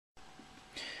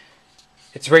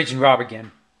It's Raging Rob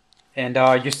again, and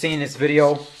you're seeing this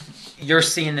video. You're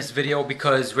seeing this video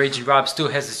because Raging Rob still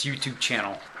has this YouTube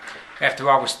channel.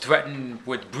 After I was threatened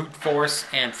with brute force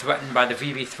and threatened by the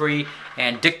VV3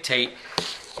 and Dictate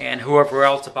and whoever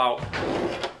else about.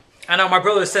 I know my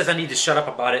brother says I need to shut up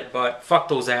about it, but fuck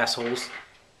those assholes.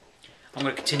 I'm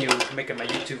gonna continue making my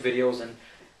YouTube videos and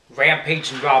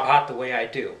rampage and Rob Hot the way I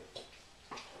do.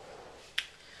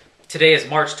 Today is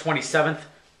March 27th,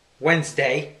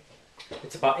 Wednesday.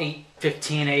 It's about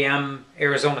 8:15 a.m.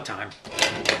 Arizona time.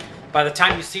 By the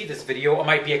time you see this video, it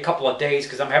might be a couple of days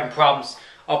because I'm having problems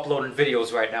uploading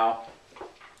videos right now.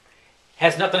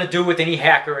 Has nothing to do with any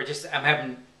hacker. I'm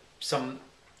having some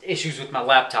issues with my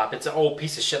laptop. It's an old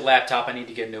piece of shit laptop. I need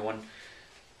to get a new one.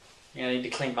 And I need to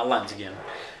clean my lens again.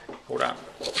 Hold on.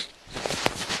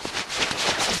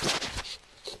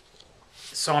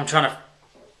 So I'm trying to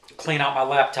clean out my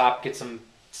laptop, get some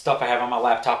stuff I have on my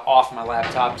laptop off my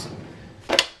laptop.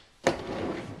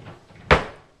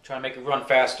 Trying to make it run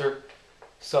faster.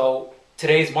 So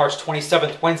today's March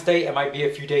 27th, Wednesday. It might be a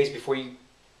few days before you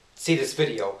see this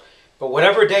video. But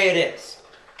whatever day it is,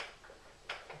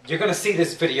 you're going to see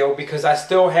this video because I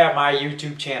still have my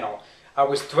YouTube channel. I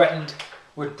was threatened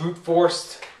with brute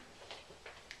force.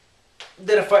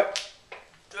 Then if I...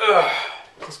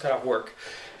 just got off work.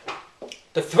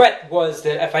 The threat was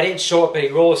that if I didn't show up at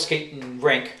a roller skating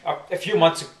rink, a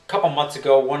couple months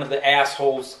ago, one of the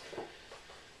assholes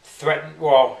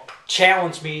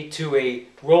challenged me to a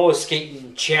roller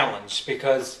skating challenge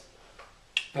because,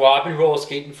 well, I've been roller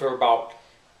skating for about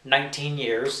 19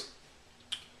 years.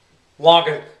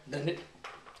 Longer than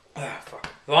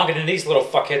these little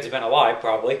fuckheads have been alive,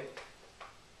 probably.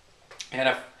 And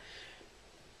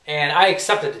I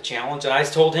accepted the challenge, and I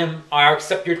told him, I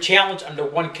accept your challenge under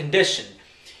one condition.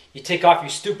 You take off your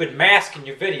stupid mask in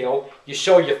your video, you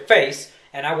show your face,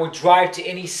 and I will drive to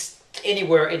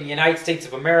anywhere in the United States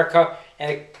of America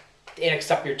and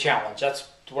accept your challenge. That's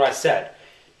what I said.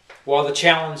 Well, the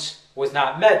challenge was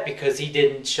not met because he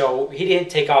didn't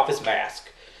take off his mask.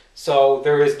 So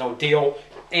there is no deal.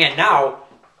 And now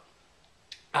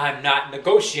I'm not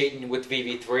negotiating with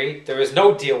VV3. There is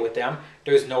no deal with them.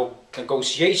 There's no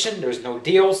negotiation. There's no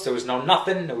deals. There was no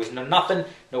nothing. There was no nothing.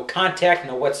 No contact.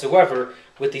 No whatsoever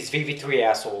with these VV3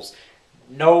 assholes.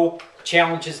 No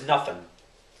challenges. Nothing.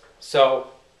 So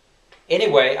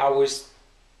anyway,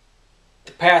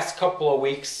 the past couple of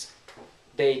weeks,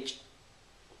 they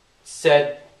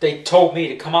told me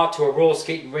to come out to a roller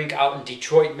skating rink out in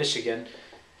Detroit, Michigan,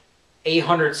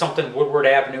 800 something Woodward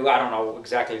Avenue. I don't know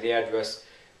exactly the address.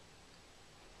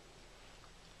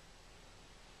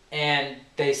 And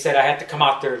they said I had to come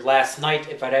out there last night.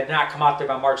 If I did not come out there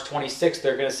by March 26th,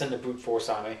 they're going to send the brute force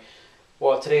on me.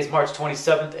 Well, today's March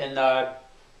 27th and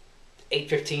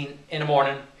 8:15 in the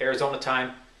morning, Arizona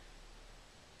time.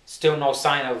 Still no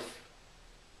sign of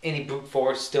any brute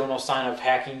force. Still no sign of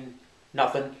hacking.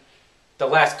 Nothing. The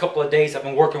last couple of days I've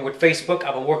been working with Facebook.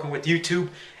 I've been working with YouTube.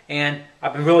 And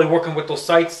I've been really working with those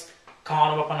sites.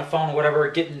 Calling them up on the phone or whatever.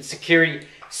 Getting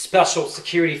special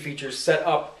security features set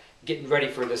up. Getting ready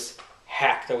for this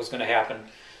hack that was going to happen.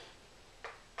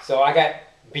 So I got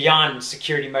beyond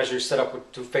security measures set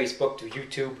up through Facebook, through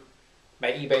YouTube,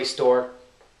 my eBay store,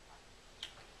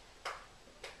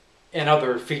 and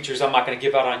other features I'm not going to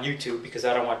give out on YouTube because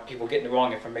I don't want people getting the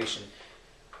wrong information.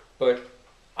 But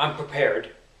I'm prepared.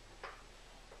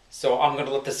 So I'm going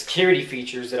to let the security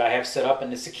features that I have set up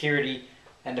and the security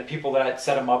and the people that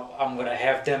set them up, I'm going to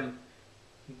have them,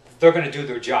 they're going to do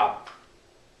their job.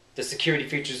 The security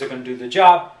features are going to do their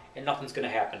job and nothing's going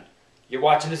to happen. You're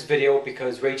watching this video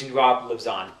because Raging Rob lives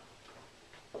on.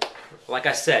 Like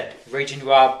I said, Raging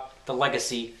Rob, the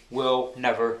legacy, will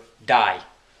never die.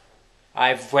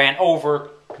 I've ran over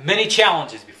many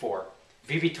challenges before.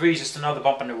 VV3 is just another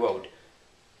bump in the road.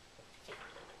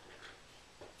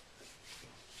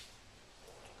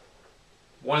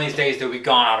 One of these days they'll be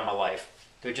gone out of my life.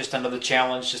 They're just another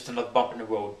challenge, just another bump in the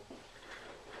road.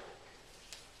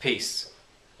 Peace.